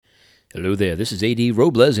Hello there, this is AD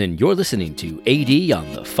Robles, and you're listening to AD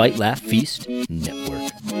on the Fight Laugh Feast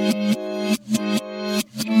Network.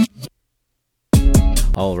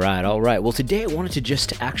 All right. Well, today I wanted to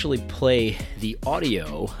just actually play the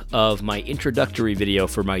audio of my introductory video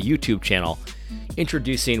for my YouTube channel,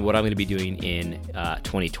 introducing what I'm going to be doing in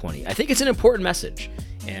 2020. I think it's an important message,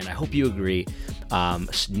 and I hope you agree.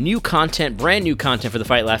 New content, brand new content for the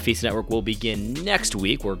Fight Laugh Feast Network will begin next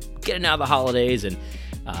week. We're getting out of the holidays, and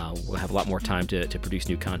we'll have a lot more time to produce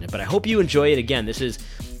new content. But I hope you enjoy it. Again, this is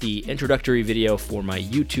the introductory video for my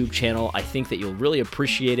YouTube channel. I think that you'll really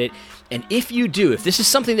appreciate it. And if you do, if this is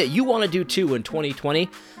something that you want to do too in 2020,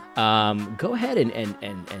 go ahead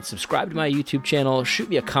and subscribe to my YouTube channel. Shoot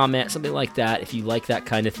me a comment, something like that, if you like that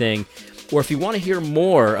kind of thing. Or if you want to hear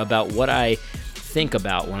more about what I think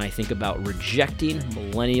about when I think about rejecting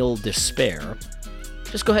millennial despair,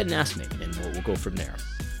 just go ahead and ask me, and we'll go from there.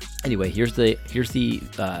 Anyway, here's the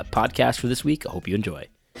podcast for this week. I hope you enjoy.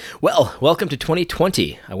 Well, welcome to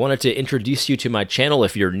 2020. I wanted to introduce you to my channel.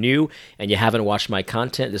 If you're new and you haven't watched my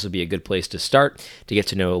content, this will be a good place to start to get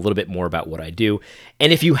to know a little bit more about what I do.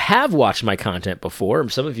 And if you have watched my content before,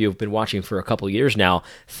 some of you have been watching for a couple years now,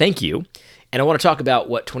 thank you. And I want to talk about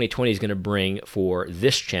what 2020 is going to bring for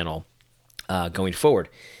this channel going forward.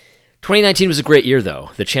 2019 was a great year, though.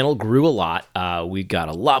 The channel grew a lot. We got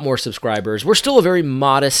a lot more subscribers. We're still a very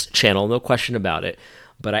modest channel, no question about it.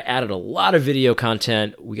 But I added a lot of video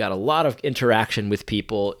content. We got a lot of interaction with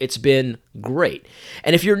people. It's been great.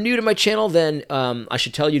 And if you're new to my channel, then I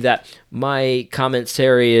should tell you that my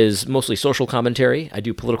commentary is mostly social commentary. I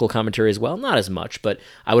do political commentary as well, not as much, but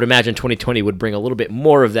I would imagine 2020 would bring a little bit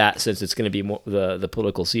more of that, since it's going to be more, the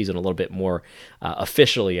political season a little bit more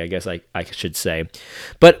officially, I guess I should say.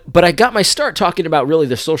 But I got my start talking about really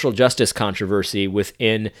the social justice controversy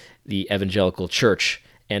within the evangelical church,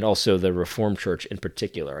 and also the Reformed Church in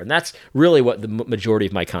particular. And that's really what the majority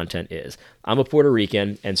of my content is. I'm a Puerto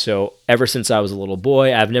Rican, and so ever since I was a little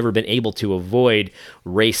boy, I've never been able to avoid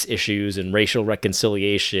race issues and racial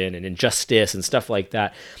reconciliation and injustice and stuff like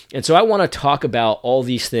that. And so I want to talk about all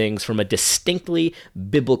these things from a distinctly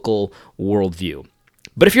biblical worldview.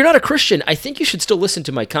 But if you're not a Christian, I think you should still listen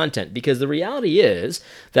to my content, because the reality is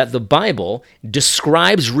that the Bible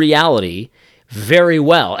describes reality very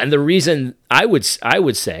well. And the reason I would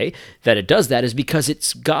say that it does that is because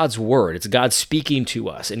it's God's word. It's God speaking to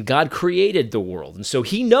us, and God created the world. And so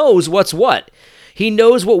he knows what's what. He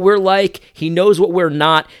knows what we're like. He knows what we're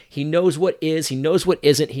not. He knows what is. He knows what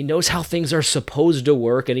isn't. He knows how things are supposed to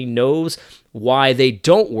work, and he knows why they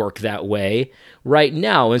don't work that way right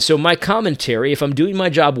now. And so my commentary, if I'm doing my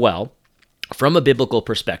job well, from a biblical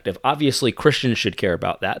perspective, obviously Christians should care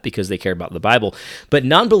about that because they care about the Bible, but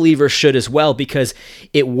non-believers should as well, because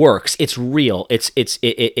it works, it's real,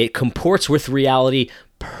 it comports with reality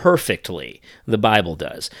perfectly. The Bible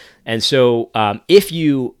does. And so if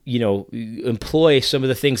you employ some of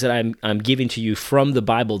the things that I'm giving to you from the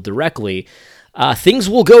Bible directly, things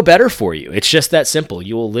will go better for you. It's just that simple.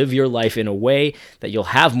 You will live your life in a way that you'll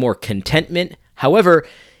have more contentment. However,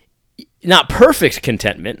 not perfect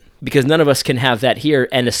contentment, because none of us can have that here,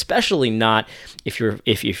 and especially not if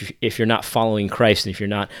you're not following Christ, and if you're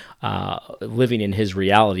not living in his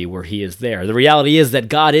reality where he is there. The reality is that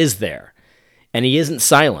God is there, and he isn't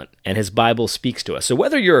silent, and his Bible speaks to us. So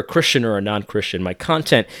whether you're a Christian or a non-Christian, my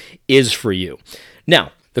content is for you.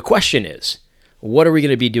 Now, the question is, what are we going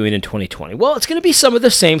to be doing in 2020? Well, it's going to be some of the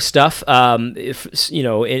same stuff,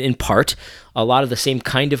 in part. A lot of the same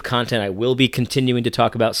kind of content. I will be continuing to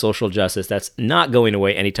talk about social justice. That's not going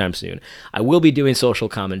away anytime soon. I will be doing social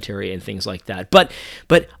commentary and things like that. But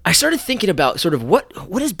I started thinking about sort of what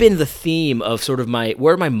has been the theme of sort of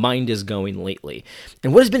where my mind is going lately,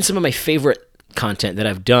 and what has been some of my favorite content that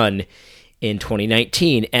I've done in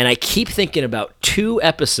 2019. And I keep thinking about 2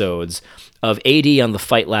 episodes of AD on the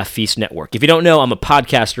Fight Laugh Feast Network. If you don't know, I'm a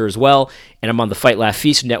podcaster as well, and I'm on the Fight Laugh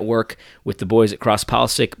Feast Network with the boys at Cross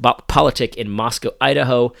Politic in Moscow,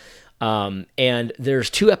 Idaho. And there's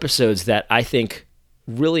 2 episodes that I think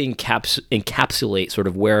really encapsulate sort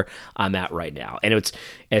of where I'm at right now. And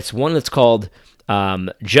it's one that's called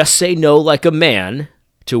Just Say No Like a Man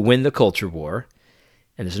to Win the Culture War.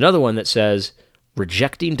 And there's another one that says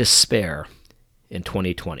Rejecting Despair in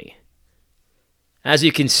 2020. As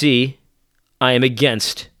you can see, I am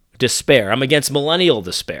against despair. I'm against millennial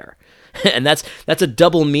despair. And that's a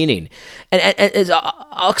double meaning. And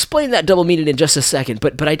I'll explain that double meaning in just a second.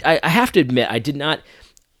 But I have to admit,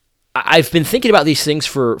 I've been thinking about these things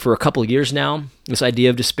for a couple of years now, this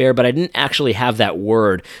idea of despair, but I didn't actually have that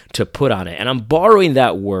word to put on it. And I'm borrowing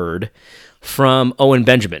that word from Owen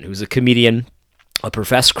Benjamin, who's a comedian a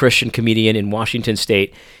professed Christian comedian in Washington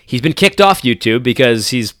State. He's been kicked off YouTube because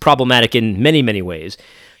he's problematic in many, many ways.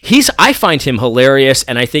 I find him hilarious,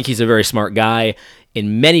 and I think he's a very smart guy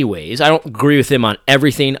in many ways. I don't agree with him on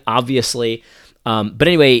everything, obviously. But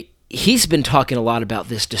anyway, he's been talking a lot about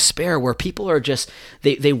this despair where people are just,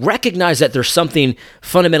 they recognize that there's something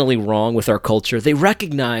fundamentally wrong with our culture. They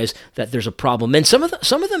recognize that there's a problem. And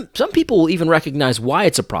some people will even recognize why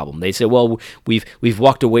it's a problem. They say, well, we've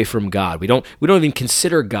walked away from God. We don't even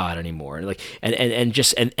consider God anymore.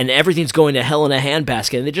 And everything's going to hell in a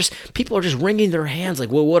handbasket. And people are just wringing their hands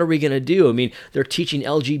like, well, what are we going to do? I mean, they're teaching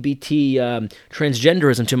LGBT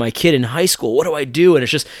transgenderism to my kid in high school. What do I do? And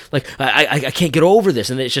it's just like, I can't get over this.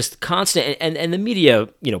 And it's just constant, and the media,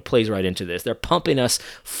 plays right into this. They're pumping us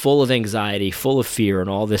full of anxiety, full of fear, and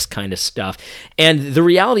all this kind of stuff. And the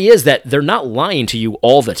reality is that they're not lying to you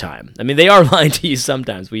all the time. I mean, they are lying to you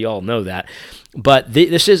sometimes. We all know that. But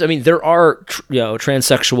there are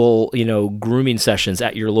transsexual, grooming sessions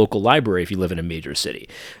at your local library if you live in a major city.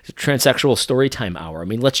 Transsexual storytime hour. I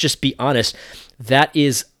mean, let's just be honest. That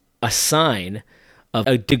is a sign of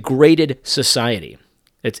a degraded society.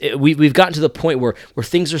 We've gotten to the point where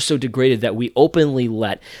things are so degraded that we openly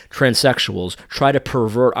let transsexuals try to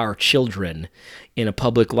pervert our children in a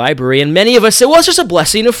public library. And many of us say, well, it's just a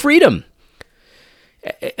blessing of freedom.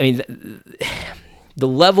 I mean, the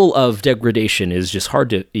level of degradation is just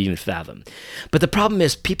hard to even fathom. But the problem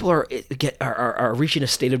is people are reaching a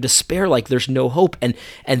state of despair, like there's no hope. And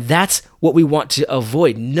that's what we want to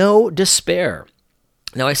avoid. No despair.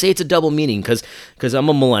 Now, I say it's a double meaning because I'm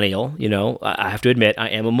a millennial, I have to admit I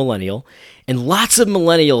am a millennial, and lots of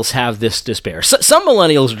millennials have this despair. Some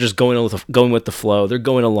millennials are just going with the flow. They're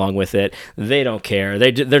going along with it. They don't care.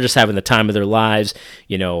 They're just having the time of their lives,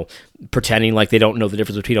 pretending like they don't know the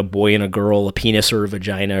difference between a boy and a girl, a penis or a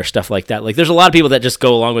vagina or stuff like that. Like, there's a lot of people that just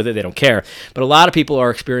go along with it. They don't care. But a lot of people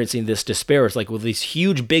are experiencing this despair. It's like, with these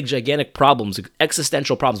huge, big, gigantic problems,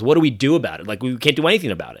 existential problems, what do we do about it? Like, we can't do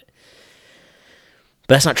anything about it.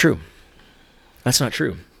 But that's not true. That's not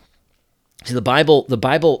true. See, the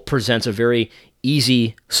Bible presents a very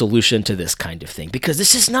easy solution to this kind of thing, because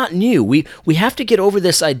this is not new. We have to get over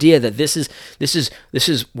this idea that this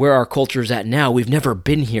is where our culture is at now. We've never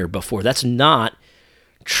been here before. That's not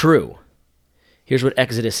true. Here's what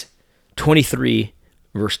Exodus 23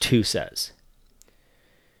 verse 2 says.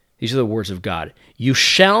 These are the words of God. You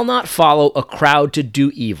shall not follow a crowd to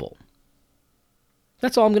do evil.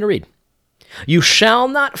 That's all I'm going to read. You shall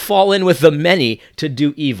not fall in with the many to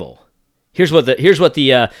do evil. Here's what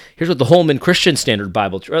the Holman Christian Standard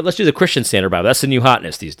Bible. Let's do the Christian Standard Bible. That's the new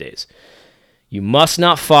hotness these days. You must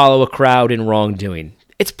not follow a crowd in wrongdoing.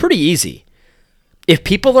 It's pretty easy. If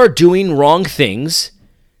people are doing wrong things,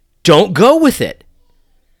 don't go with it.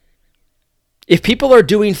 If people are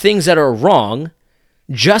doing things that are wrong,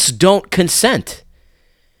 just don't consent.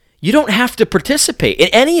 You don't have to participate in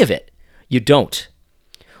any of it. You don't.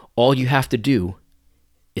 All you have to do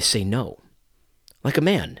is say no, like a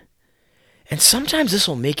man. And sometimes this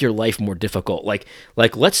will make your life more difficult. Like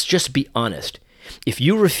let's just be honest. If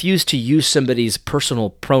you refuse to use somebody's personal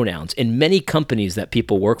pronouns in many companies that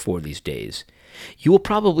people work for these days, you will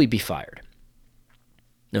probably be fired.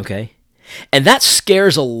 Okay? And that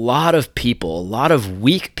scares a lot of people, a lot of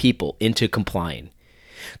weak people into complying.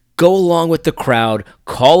 Go along with the crowd,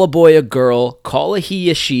 call a boy a girl, call a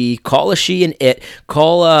he a she, call a she an it,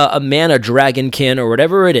 call a man a dragonkin or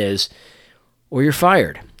whatever it is, or you're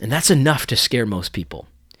fired. And that's enough to scare most people,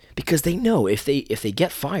 because they know if they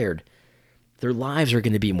get fired, their lives are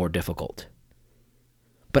going to be more difficult.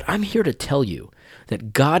 But I'm here to tell you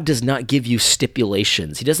that God does not give you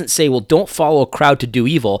stipulations. He doesn't say, well, don't follow a crowd to do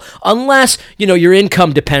evil unless, your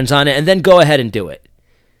income depends on it, and then go ahead and do it.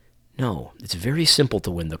 No, it's very simple to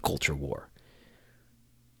win the culture war.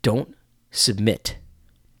 Don't submit.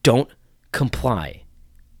 Don't comply.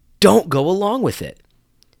 Don't go along with it.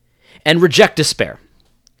 And reject despair.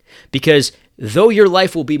 Because though your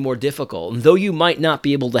life will be more difficult, and though you might not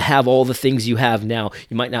be able to have all the things you have now,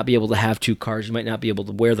 you might not be able to have 2 cars, you might not be able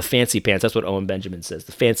to wear the fancy pants, that's what Owen Benjamin says,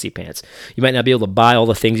 the fancy pants. You might not be able to buy all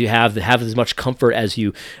the things you have, to have as much comfort as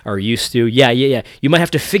you are used to. Yeah. You might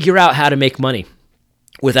have to figure out how to make money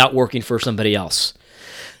without working for somebody else.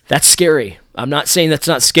 That's scary. I'm not saying that's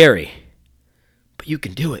not scary, but you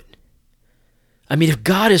can do it. I mean, if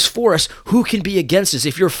God is for us, who can be against us?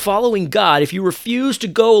 If you're following God, if you refuse to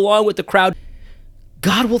go along with the crowd,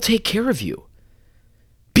 God will take care of you.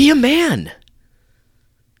 Be a man.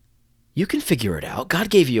 You can figure it out. God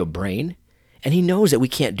gave you a brain, and he knows that we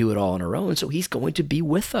can't do it all on our own, so he's going to be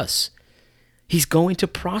with us. He's going to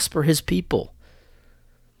prosper his people.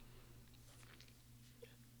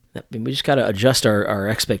 We just got to adjust our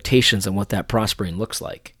expectations on what that prospering looks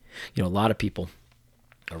like. A lot of people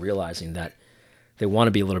are realizing that they want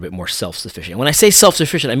to be a little bit more self-sufficient. When I say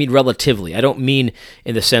self-sufficient, I mean relatively. I don't mean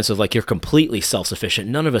in the sense of like you're completely self-sufficient.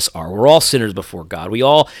 None of us are. We're all sinners before God. We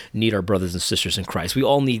all need our brothers and sisters in Christ. We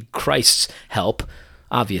all need Christ's help,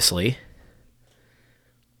 obviously.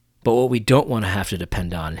 But what we don't want to have to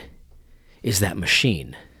depend on is that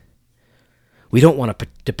machine. We don't want to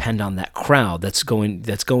depend on that crowd that's going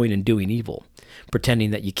and doing evil,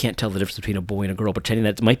 pretending that you can't tell the difference between a boy and a girl, pretending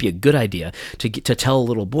that it might be a good idea to tell a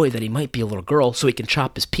little boy that he might be a little girl so he can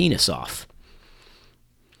chop his penis off.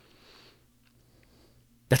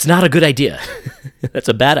 That's not a good idea. That's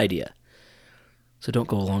a bad idea. So don't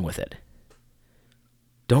go along with it.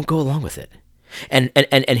 Don't go along with it. And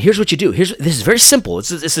here's what you do. This is very simple. It's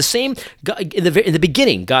the same. In the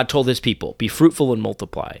beginning, God told his people, be fruitful and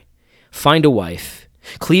multiply. Find a wife,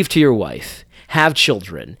 cleave to your wife, have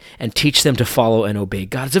children, and teach them to follow and obey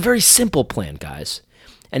God. It's a very simple plan, guys.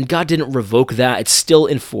 And God didn't revoke that. It's still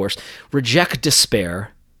in force. Reject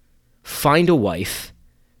despair, find a wife,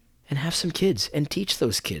 and have some kids, and teach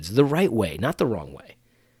those kids the right way, not the wrong way.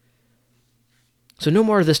 So no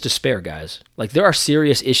more of this despair, guys. Like, there are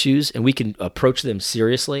serious issues, and we can approach them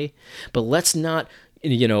seriously, but let's not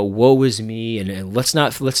woe is me, and let's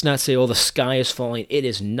not say, oh, the sky is falling. It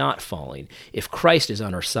is not falling. If Christ is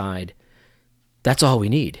on our side, that's all we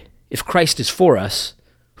need. If Christ is for us,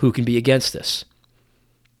 who can be against us?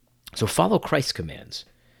 So follow Christ's commands.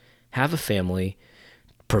 Have a family.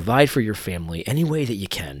 Provide for your family any way that you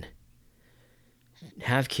can.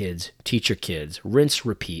 Have kids. Teach your kids. Rinse,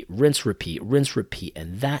 repeat, rinse, repeat, rinse, repeat.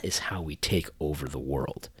 And that is how we take over the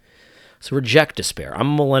world. So reject despair.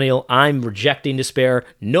 I'm a millennial. I'm rejecting despair.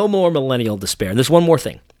 No more millennial despair. And there's one more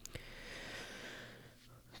thing.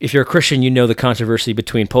 If you're a Christian, you know the controversy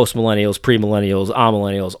between post-millennials, premillennials,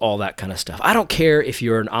 amillennials, all that kind of stuff. I don't care if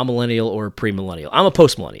you're an amillennial or a premillennial. I'm a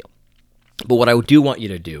post-millennial. But what I do want you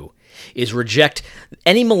to do is reject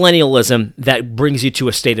any millennialism that brings you to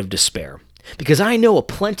a state of despair. Because I know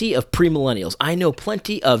plenty of premillennials. I know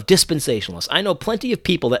plenty of dispensationalists. I know plenty of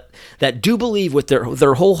people that do believe with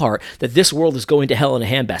their whole heart that this world is going to hell in a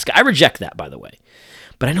handbasket. I reject that, by the way.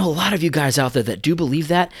 But I know a lot of you guys out there that do believe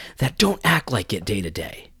that don't act like it day to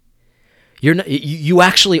day. You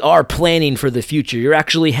actually are planning for the future. You're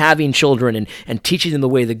actually having children and teaching them the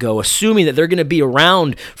way to go, assuming that they're going to be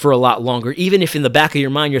around for a lot longer, even if in the back of your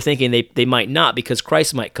mind you're thinking they might not because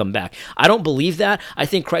Christ might come back. I don't believe that. I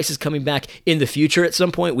think Christ is coming back in the future at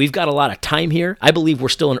some point. We've got a lot of time here. I believe we're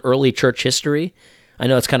still in early church history. I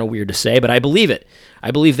know it's kind of weird to say, but I believe it. I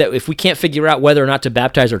believe that if we can't figure out whether or not to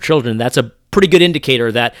baptize our children, that's a pretty good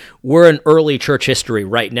indicator that we're in early church history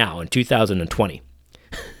right now in 2020.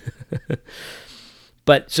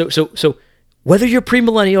 But so whether you're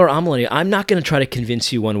premillennial or amillennial, I'm not going to try to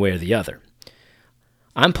convince you one way or the other.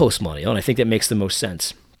 I'm postmillennial, and I think that makes the most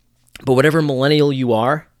sense. But whatever millennial you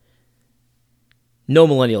are, no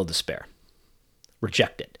millennial despair.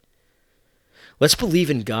 Reject it. Let's believe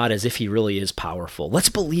in God as if he really is powerful. Let's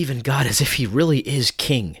believe in God as if he really is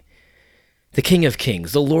king, the King of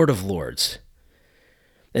Kings, the Lord of Lords.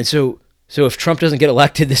 And so if Trump doesn't get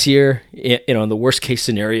elected this year, in the worst case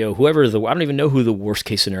scenario, I don't even know who the worst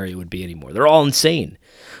case scenario would be anymore. They're all insane.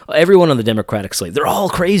 Everyone on the Democratic slate, they're all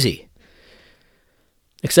crazy.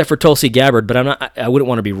 Except for Tulsi Gabbard, but I wouldn't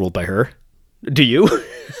want to be ruled by her. Do you?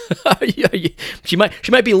 She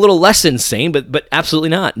might be a little less insane, but absolutely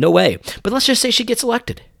not. No way. But let's just say she gets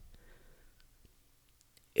elected.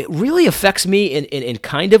 It really affects me in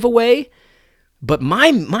kind of a way. But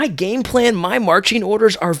my game plan, my marching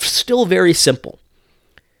orders are still very simple.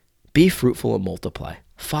 Be fruitful and multiply.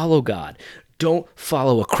 Follow God. Don't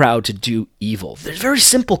follow a crowd to do evil. They're very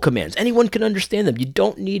simple commands. Anyone can understand them. You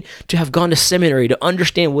don't need to have gone to seminary to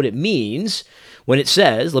understand what it means when it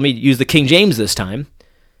says, let me use the King James this time,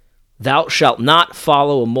 thou shalt not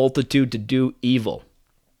follow a multitude to do evil.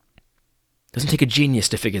 Doesn't take a genius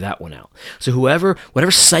to figure that one out. So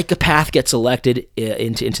whatever psychopath gets elected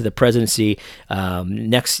into the presidency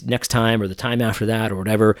next time or the time after that or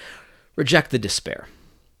whatever, reject the despair.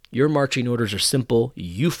 Your marching orders are simple.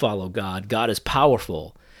 You follow God. God is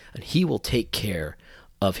powerful, and he will take care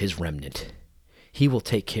of his remnant. He will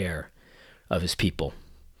take care of his people.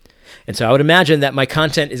 And so I would imagine that my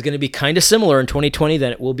content is going to be kind of similar in 2020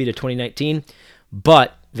 than it will be to 2019,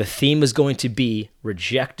 but the theme is going to be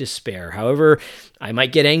reject despair. However, I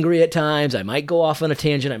might get angry at times. I might go off on a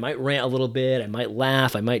tangent. I might rant a little bit. I might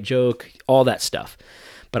laugh. I might joke, all that stuff.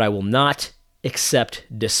 But I will not accept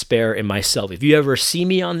despair in myself. If you ever see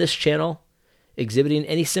me on this channel exhibiting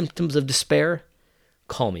any symptoms of despair,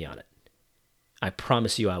 call me on it. I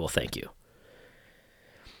promise you I will thank you.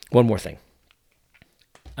 One more thing.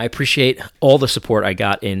 I appreciate all the support I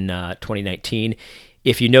got in 2019.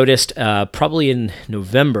 If you noticed, probably in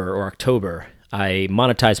November or October, I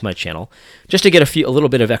monetized my channel just to get a little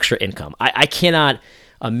bit of extra income. I cannot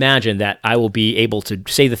imagine that I will be able to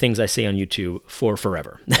say the things I say on YouTube for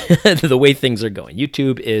forever. The way things are going.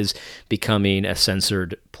 YouTube is becoming a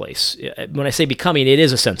censored place. When I say becoming, it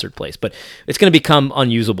is a censored place, but it's going to become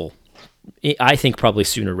unusable, I think, probably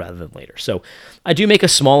sooner rather than later. So I do make a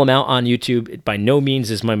small amount on YouTube. It by no means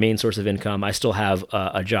is my main source of income. I still have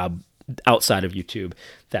a job outside of YouTube.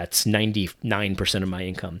 That's 99% of my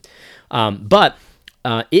income. But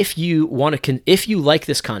if you like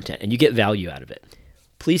this content and you get value out of it,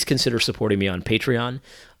 please consider supporting me on Patreon.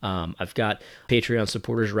 I've got Patreon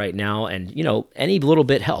supporters right now, and any little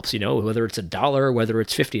bit helps. Whether it's $1, whether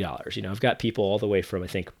it's $50. I've got people all the way from, I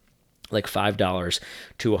think, like $5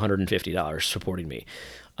 to $150 supporting me.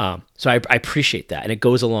 So I appreciate that, and it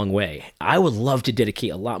goes a long way. I would love to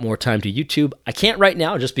dedicate a lot more time to YouTube. I can't right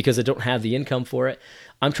now just because I don't have the income for it.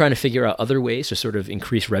 I'm trying to figure out other ways to sort of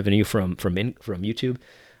increase revenue from YouTube.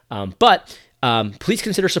 But please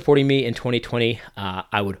consider supporting me in 2020.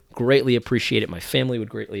 I would greatly appreciate it. My family would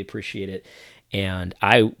greatly appreciate it. And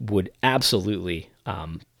I would absolutely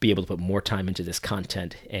be able to put more time into this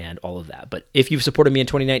content and all of that. But if you've supported me in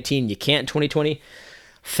 2019, you can't in 2020,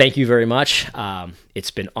 thank you very much.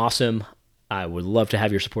 It's been awesome. I would love to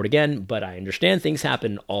have your support again, but I understand things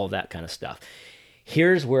happen, all that kind of stuff.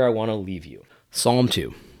 Here's where I want to leave you. Psalm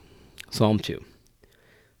 2. I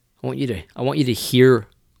want you to hear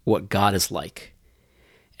what God is like.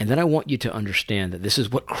 And then I want you to understand that this is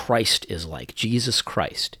what Christ is like, Jesus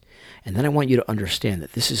Christ. And then I want you to understand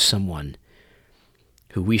that this is someone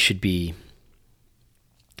who we should be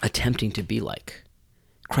attempting to be like.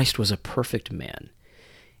 Christ was a perfect man.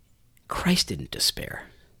 Christ didn't despair.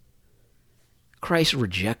 Christ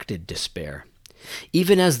rejected despair.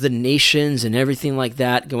 Even as the nations and everything like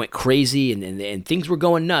that went crazy and things were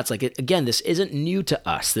going nuts, again, this isn't new to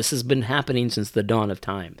us. This has been happening since the dawn of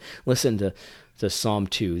time. Listen to Psalm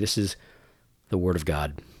 2. This is the word of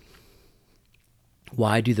God.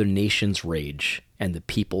 Why do the nations rage and the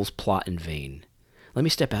peoples plot in vain? Let me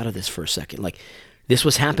step out of this for a second. This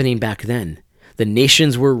was happening back then. The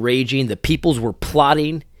nations were raging. The peoples were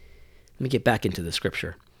plotting. Let me get back into the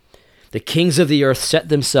scripture. The kings of the earth set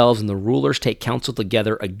themselves, and the rulers take counsel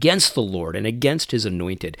together against the Lord and against his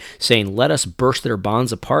anointed, saying, let us burst their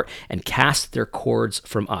bonds apart and cast their cords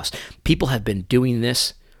from us. People have been doing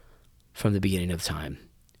this from the beginning of time,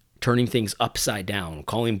 turning things upside down,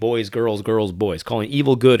 calling boys girls, girls boys, calling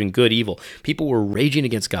evil good and good evil. People were raging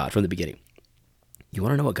against God from the beginning. You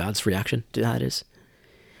want to know what God's reaction to that is?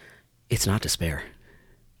 It's not despair.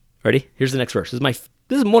 Ready? Here's the next verse. This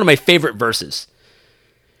is one of my favorite verses.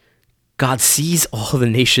 God sees all the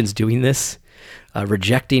nations doing this,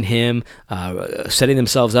 rejecting him, setting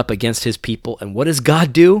themselves up against his people. And what does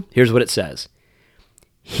God do? Here's what it says.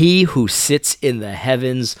 He who sits in the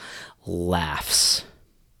heavens laughs.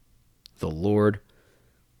 The Lord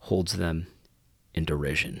holds them in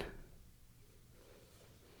derision.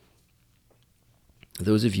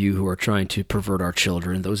 Those of you who are trying to pervert our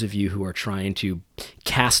children, those of you who are trying to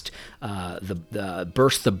burst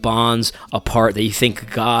the bonds apart, that you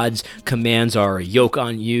think God's commands are a yoke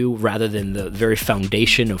on you rather than the very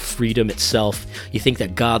foundation of freedom itself. You think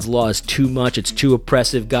that God's law is too much, it's too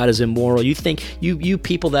oppressive, God is immoral. You think you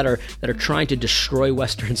people that are trying to destroy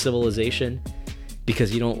Western civilization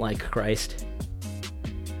because you don't like Christ.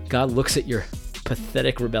 God looks at your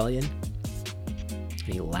pathetic rebellion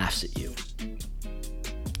and he laughs at you.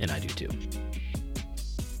 And I do too.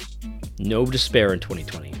 No despair in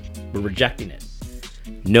 2020. We're rejecting it.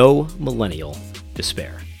 No millennial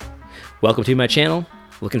despair. Welcome to my channel.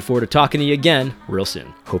 Looking forward to talking to you again real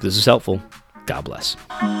soon. Hope this is helpful. God bless.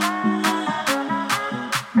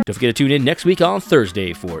 Don't forget to tune in next week on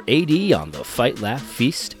Thursday for AD on the Fight Laugh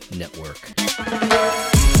Feast Network.